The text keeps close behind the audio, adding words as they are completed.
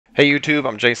Hey YouTube,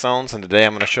 I'm Jaseowns, and today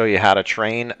I'm going to show you how to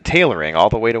train tailoring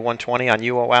all the way to 120 on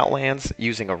UO Outlands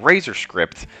using a razor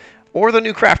script or the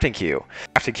new crafting queue.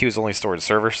 Crafting queue is only stored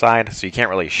server side, so you can't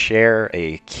really share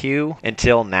a queue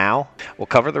until now. We'll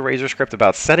cover the razor script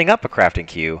about setting up a crafting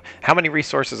queue, how many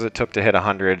resources it took to hit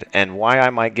 100, and why I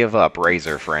might give up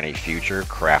razor for any future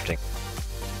crafting.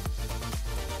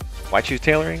 Why choose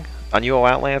tailoring? On UO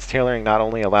Outlands, tailoring not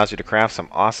only allows you to craft some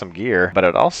awesome gear, but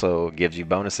it also gives you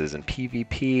bonuses in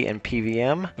PvP and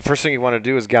PvM. The first thing you want to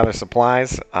do is gather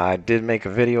supplies. I did make a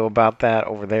video about that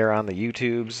over there on the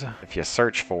YouTubes. If you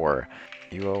search for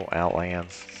UO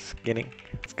Outlands skinning,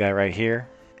 this guy right here,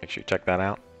 make sure you check that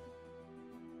out.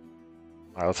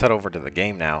 Alright, let's head over to the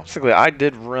game now. Basically, I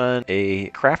did run a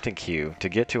crafting queue to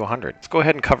get to 100. Let's go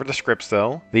ahead and cover the scripts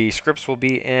though. The scripts will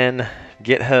be in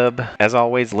Github. As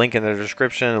always, link in the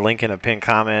description, link in a pinned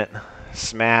comment.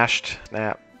 Smashed,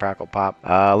 snap, crackle, pop.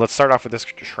 Let's start off with this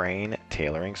train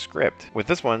tailoring script. With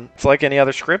this one, it's like any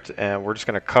other script, and we're just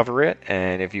going to cover it,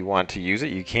 and if you want to use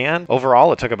it, you can.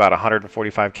 Overall, it took about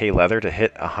 145k leather to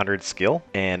hit 100 skill,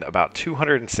 and about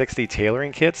 260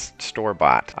 tailoring kits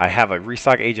store-bought. I have a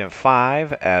restock agent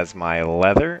 5 as my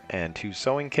leather, and 2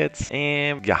 sewing kits,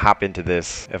 and you hop into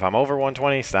this. If I'm over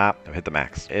 120, stop, hit the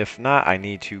max. If not, I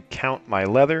need to count my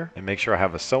leather and make sure I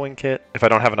have a sewing kit. If I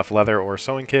don't have enough leather or a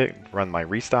sewing kit, run my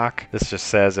restock. This just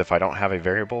says if I don't have a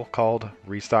variable called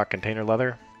restock container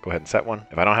leather, go ahead and set one.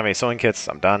 If I don't have any sewing kits,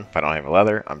 I'm done. If I don't have any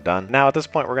leather, I'm done. Now at this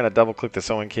point, we're going to double click the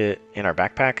sewing kit in our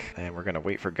backpack, and we're going to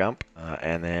wait for Gump,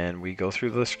 and then we go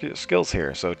through the skills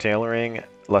here. So tailoring,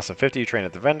 less than 50, you train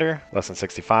at the vendor. Less than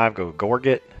 65, go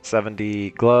Gorget.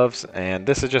 70 gloves, and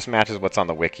this is just matches what's on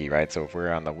the wiki, right? So if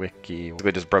we're on the wiki,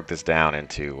 we just broke this down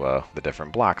into the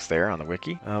different blocks there on the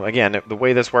wiki. Again, the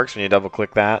way this works, when you double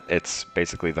click that, it's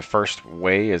basically the first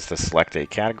way is to select a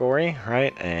category,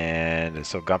 right? And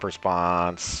so Gump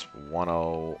response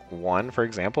 101, for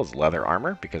example, is leather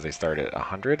armor because they start at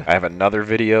 100. I have another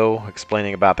video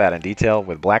explaining about that in detail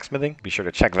with blacksmithing. Be sure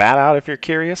to check that out if you're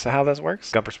curious how this works.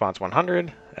 Gump response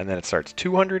 100. And then it starts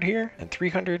 200 here and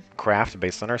 300 craft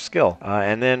based on our skill.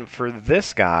 And then for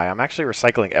this guy, I'm actually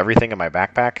recycling everything in my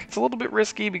backpack. It's a little bit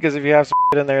risky because if you have some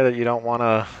shit in there that you don't want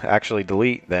to actually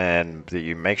delete, then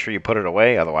you make sure you put it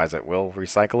away. Otherwise, it will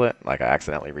recycle it. Like I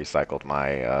accidentally recycled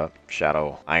my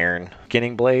shadow iron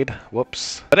skinning blade.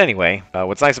 Whoops. But anyway,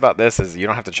 what's nice about this is you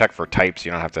don't have to check for types.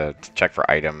 You don't have to check for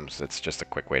items. It's just a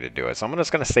quick way to do it. So I'm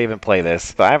just going to save and play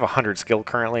this. So I have 100 skill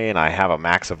currently, and I have a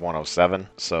max of 107.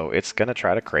 So it's going to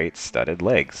try to create studded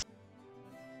legs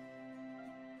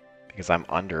because I'm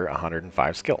under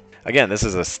 105 skill. Again, this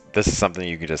is something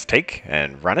you can just take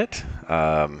and run it.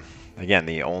 Again,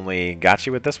 the only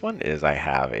gotcha with this one is I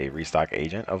have a restock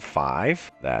agent of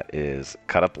 5 that is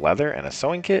cut up leather and a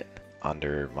sewing kit.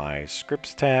 Under my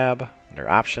scripts tab, under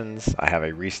options, I have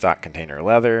a restock container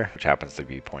leather, which happens to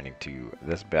be pointing to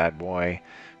this bad boy,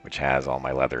 which has all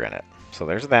my leather in it. So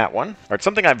there's that one. All right,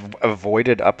 something I've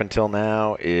avoided up until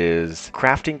now is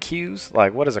crafting queues.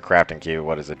 Like, what is a crafting queue?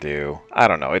 What does it do? I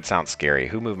don't know. It sounds scary.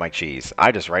 Who moved my cheese?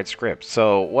 I just write scripts.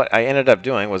 So what I ended up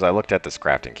doing was I looked at this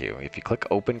crafting queue. If you click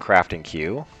open crafting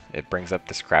queue, it brings up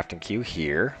this crafting queue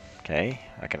here. Okay,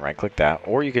 I can right click that,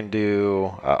 or you can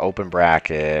do open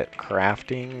bracket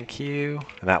crafting queue,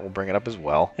 and that will bring it up as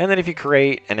well. And then if you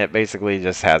create, and it basically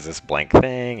just has this blank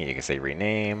thing, and you can say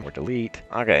rename or delete.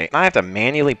 Okay, now I have to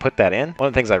manually put that in. One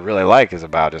of the things I really like is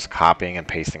about just copying and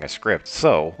pasting a script.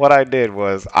 So what I did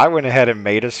was I went ahead and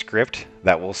made a script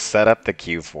that will set up the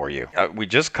queue for you. We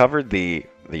just covered the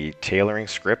tailoring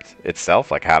script itself,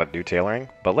 like how to do tailoring,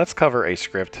 but let's cover a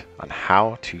script on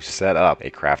how to set up a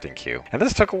crafting queue. And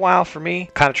this took a while for me,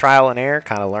 kind of trial and error,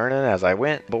 kind of learning as I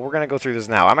went, but we're going to go through this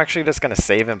now. I'm actually just going to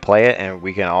save and play it, and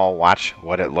we can all watch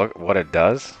what it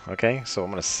does. Okay, so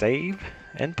I'm going to save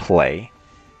and play.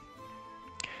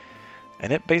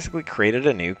 And it basically created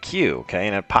a new queue, okay?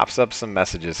 And it pops up some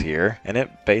messages here, and it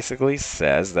basically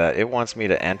says that it wants me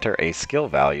to enter a skill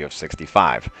value of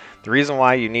 65. The reason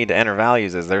why you need to enter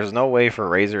values is there's no way for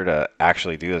Razor to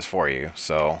actually do this for you.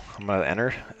 So I'm going to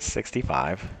enter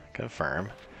 65, confirm,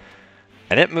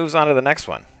 and it moves on to the next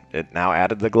one. It now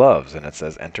added the gloves, and it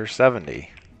says enter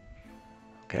 70,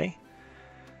 okay?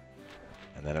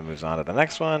 And then it moves on to the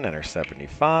next one, enter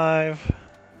 75.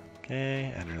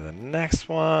 Okay, enter the next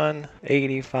one,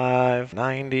 85,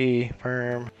 90,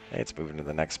 firm. It's moving to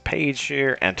the next page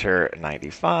here. Enter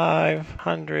 95,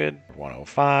 100,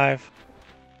 105,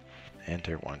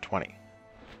 enter 120.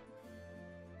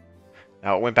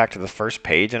 Now it went back to the first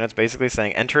page, and it's basically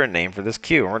saying enter a name for this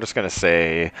queue. And we're just going to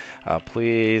say,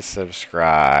 please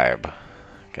subscribe.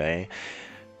 Okay,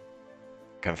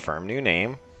 confirm new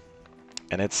name.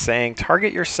 and it's saying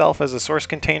target yourself as a source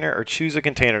container or choose a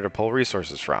container to pull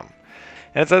resources from.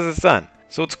 And it says it's done.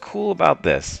 So what's cool about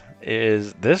this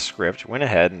is this script went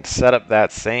ahead and set up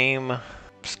that same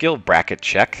skill bracket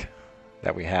check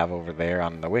that we have over there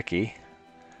on the wiki,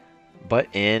 but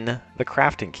in the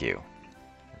crafting queue.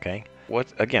 Okay.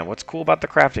 What's cool about the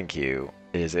crafting queue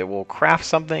is it will craft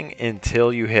something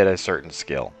until you hit a certain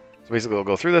skill. So basically we'll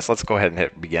go through this. Let's go ahead and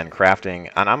hit begin crafting,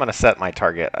 and I'm going to set my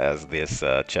target as this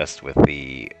chest with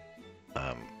the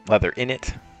leather in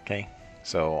it. Okay.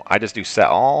 So I just do set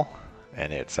all,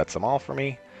 and it sets them all for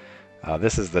me.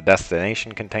 This is the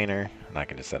destination container, and I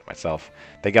can just set it myself.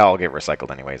 They all get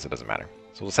recycled anyways, it doesn't matter.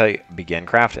 So we'll say begin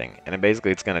crafting, and then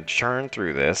basically it's going to churn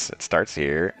through this. It starts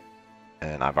here,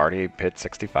 and I've already hit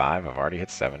 65, I've already hit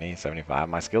 70, 75.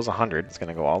 My skill's 100. It's going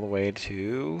to go all the way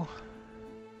to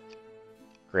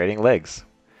creating legs.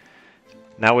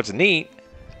 Now what's neat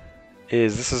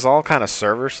is this is all kind of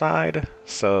server side,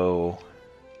 so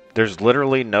there's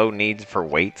literally no need for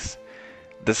weights.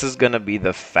 This is going to be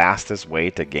the fastest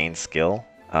way to gain skill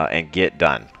and get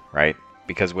done, right?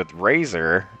 Because with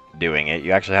Razor doing it,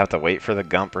 you actually have to wait for the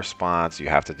Gump response. You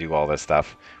have to do all this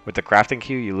stuff. With the crafting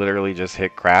queue, you literally just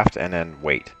hit craft and then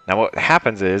wait. Now what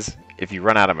happens is, if you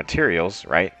run out of materials,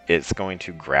 right, it's going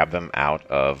to grab them out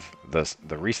of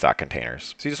the restock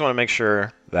containers. So you just want to make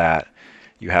sure that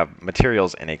you have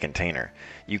materials in a container.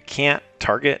 You can't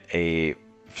target a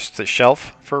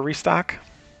shelf for restock.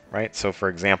 Right, so for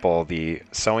example, the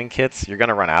sewing kits, you're going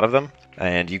to run out of them,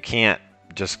 and you can't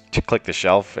just click the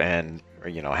shelf and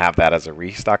have that as a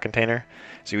restock container.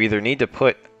 So you either need to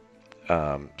put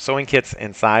sewing kits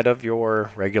inside of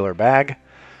your regular bag,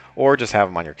 or just have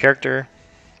them on your character,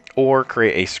 or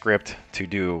create a script to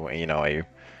do a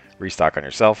restock on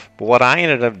yourself. But what I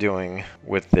ended up doing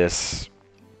with this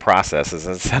process is,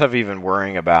 instead of even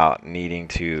worrying about needing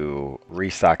to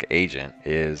restock agent,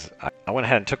 is I went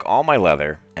ahead and took all my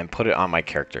leather and put it on my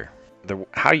character.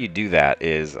 How you do that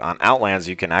is, on Outlands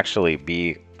you can actually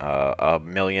be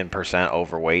 1,000,000%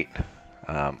 overweight.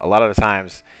 A lot of the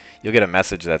times you'll get a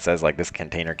message that says like this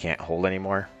container can't hold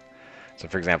anymore. So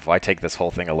for example, if I take this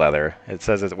whole thing of leather, it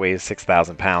says it weighs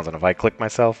 6,000 pounds, and if I click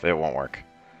myself, it won't work.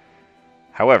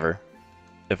 However,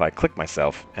 if I click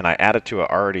myself and I add it to an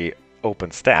already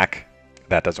open stack,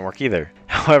 that doesn't work either.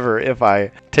 However, if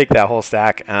I take that whole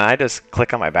stack and I just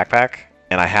click on my backpack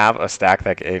and I have a stack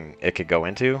that it could go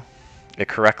into, it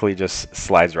correctly just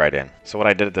slides right in. So what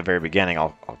I did at the very beginning,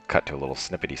 I'll cut to a little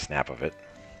snippety snap of it.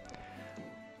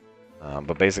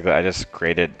 But basically I just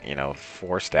created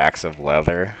 4 stacks of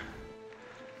leather,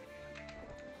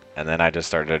 and then I just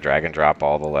started to drag and drop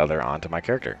all the leather onto my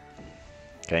character.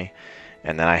 Okay,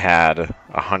 and then I had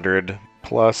 100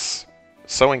 plus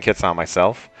sewing kits on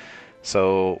myself,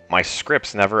 so my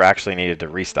scripts never actually needed to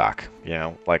restock.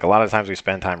 Like a lot of times we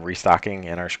spend time restocking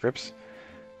in our scripts.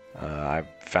 I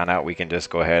found out we can just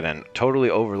go ahead and totally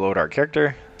overload our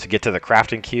character. To get to the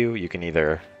crafting queue, you can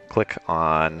either click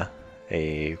on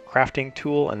a crafting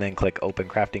tool and then click open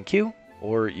crafting queue,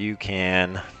 or you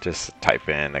can just type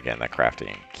in again the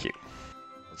crafting queue.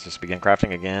 Let's just begin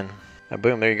crafting again, and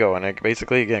boom, there you go. And it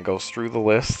basically again goes through the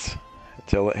list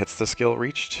until it hits the skill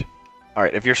reached.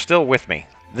 Alright, if you're still with me,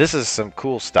 this is some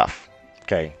cool stuff.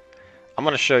 Okay, I'm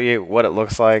going to show you what it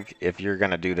looks like if you're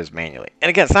going to do this manually. And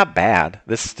again, it's not bad.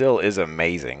 This still is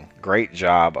amazing. Great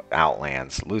job,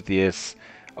 Outlands. Lutheus,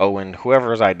 Owen,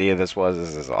 whoever's idea this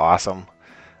is awesome.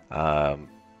 But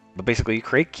basically you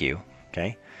create queue,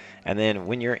 okay? And then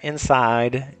when you're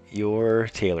inside your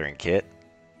tailoring kit,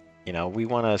 we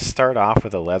want to start off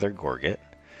with a leather gorget.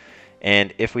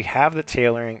 And if we have the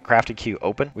tailoring crafting queue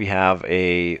open, we have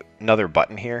another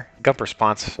button here. Gump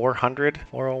response 400,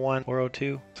 401,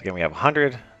 402. So again, we have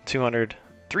 100, 200,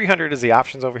 300 is the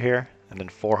options over here, and then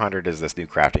 400 is this new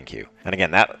crafting queue. And again,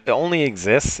 that only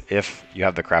exists if you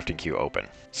have the crafting queue open.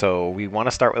 So we want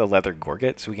to start with a leather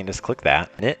gorget, so we can just click that,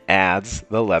 and it adds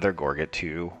the leather gorget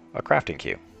to a crafting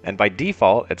queue. And by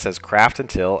default, it says craft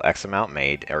until X amount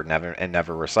made, or never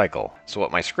recycle. So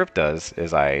what my script does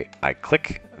is I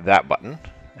click that button,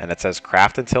 and it says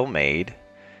craft until made,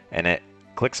 and it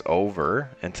clicks over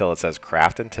until it says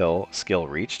craft until skill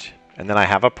reached. And then I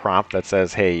have a prompt that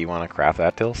says, hey, you want to craft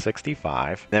that till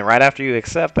 65. Then right after you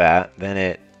accept that, then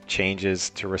it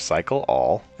changes to recycle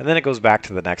all. And then it goes back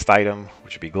to the next item,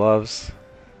 which would be gloves.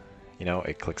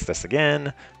 It clicks this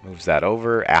again, moves that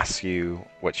over, asks you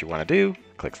what you want to do,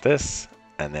 clicks this,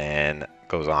 and then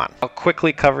goes on. I'll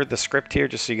quickly cover the script here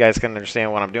just so you guys can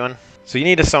understand what I'm doing. So you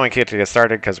need a sewing kit to get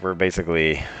started, because we're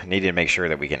basically needing to make sure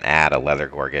that we can add a leather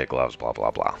gorget, gloves, blah, blah,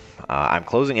 blah. I'm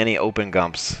closing any open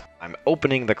gumps I'm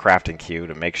opening the crafting queue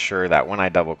to make sure that when I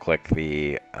double click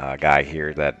the guy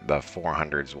here that the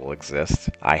 400s will exist.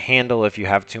 I handle if you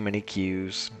have too many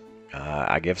queues.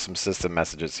 I give some system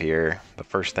messages here. The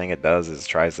first thing it does is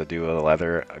tries to do a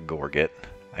leather gorget.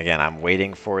 Again, I'm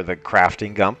waiting for the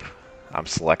crafting gump. I'm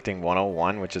selecting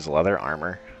 101, which is leather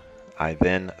armor. I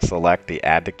then select the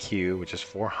add to queue, which is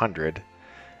 400.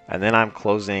 And then I'm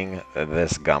closing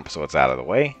this gump so it's out of the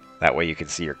way. That way you can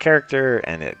see your character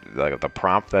and the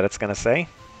prompt that it's going to say.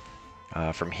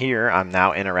 From here, I'm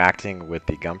now interacting with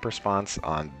the gump response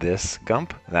on this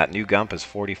gump. That new gump is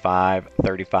 45,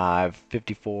 35,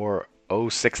 54,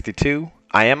 062.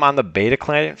 I am on the beta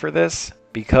client for this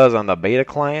because on the beta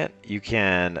client, you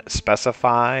can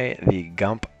specify the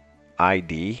gump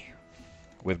ID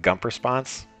with gump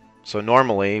response. So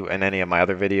normally in any of my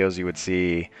other videos, you would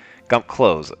see gump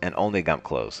close and only gump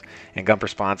close and gump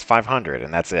response 500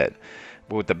 and that's it.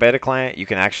 But with the beta client, you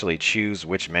can actually choose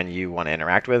which menu you want to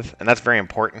interact with, and that's very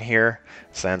important here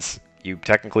since you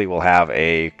technically will have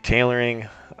a tailoring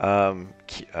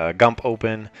gump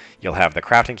open, you'll have the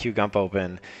crafting queue gump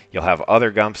open, you'll have other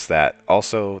gumps that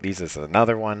also, these is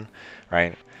another one,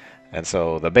 right? And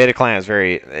so the beta client is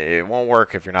it won't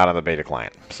work if you're not on the beta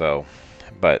client. So,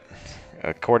 but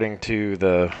according to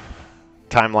the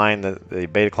timeline, the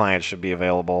beta client should be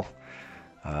available,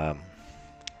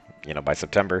 by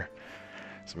September.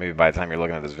 So maybe by the time you're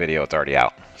looking at this video, it's already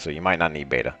out. So you might not need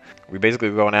beta. We basically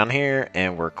go down here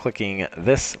and we're clicking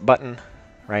this button,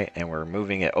 right? And we're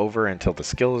moving it over until the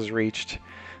skill is reached.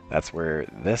 That's where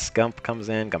this gump comes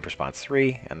in, gump response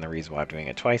 3. And the reason why I'm doing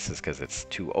it twice is because it's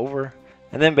 2 over.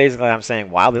 And then basically I'm saying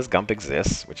while this gump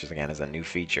exists, which is again is a new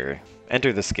feature,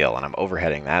 enter the skill, and I'm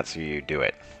overheading that so you do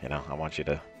it. I want you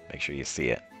to make sure you see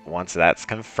it. Once that's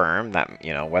confirmed, that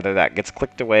whether that gets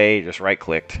clicked away, just right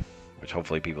clicked, which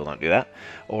hopefully people don't do that,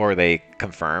 or they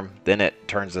confirm, then it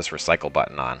turns this recycle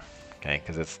button on, okay?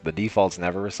 Because the default's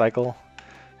never recycle,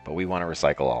 but we want to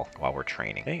recycle all while we're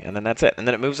training. Okay? And then that's it. And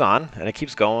then it moves on, and it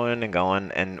keeps going and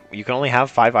going, and you can only have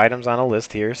 5 items on a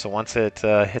list here, so once it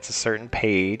hits a certain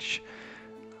page,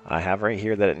 I have right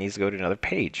here that it needs to go to another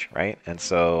page, right? And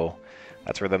so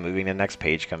that's where the moving to the next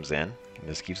page comes in. And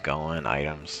this keeps going,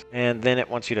 items. And then it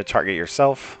wants you to target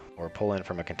yourself or pull in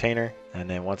from a container. And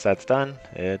then once that's done,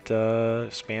 it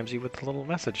spams you with a little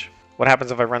message. What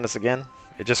happens if I run this again?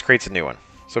 It just creates a new one.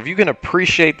 So if you can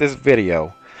appreciate this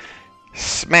video,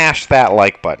 smash that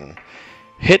like button.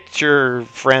 Hit your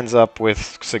friends up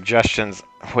with suggestions.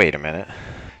 Wait a minute.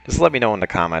 Just let me know in the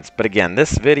comments. But again,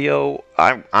 this video,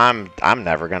 I'm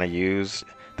never gonna use.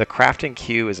 The crafting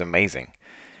queue is amazing.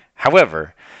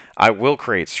 However, I will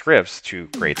create scripts to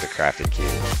create the crafting queue.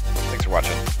 Thanks for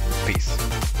watching.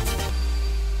 Peace.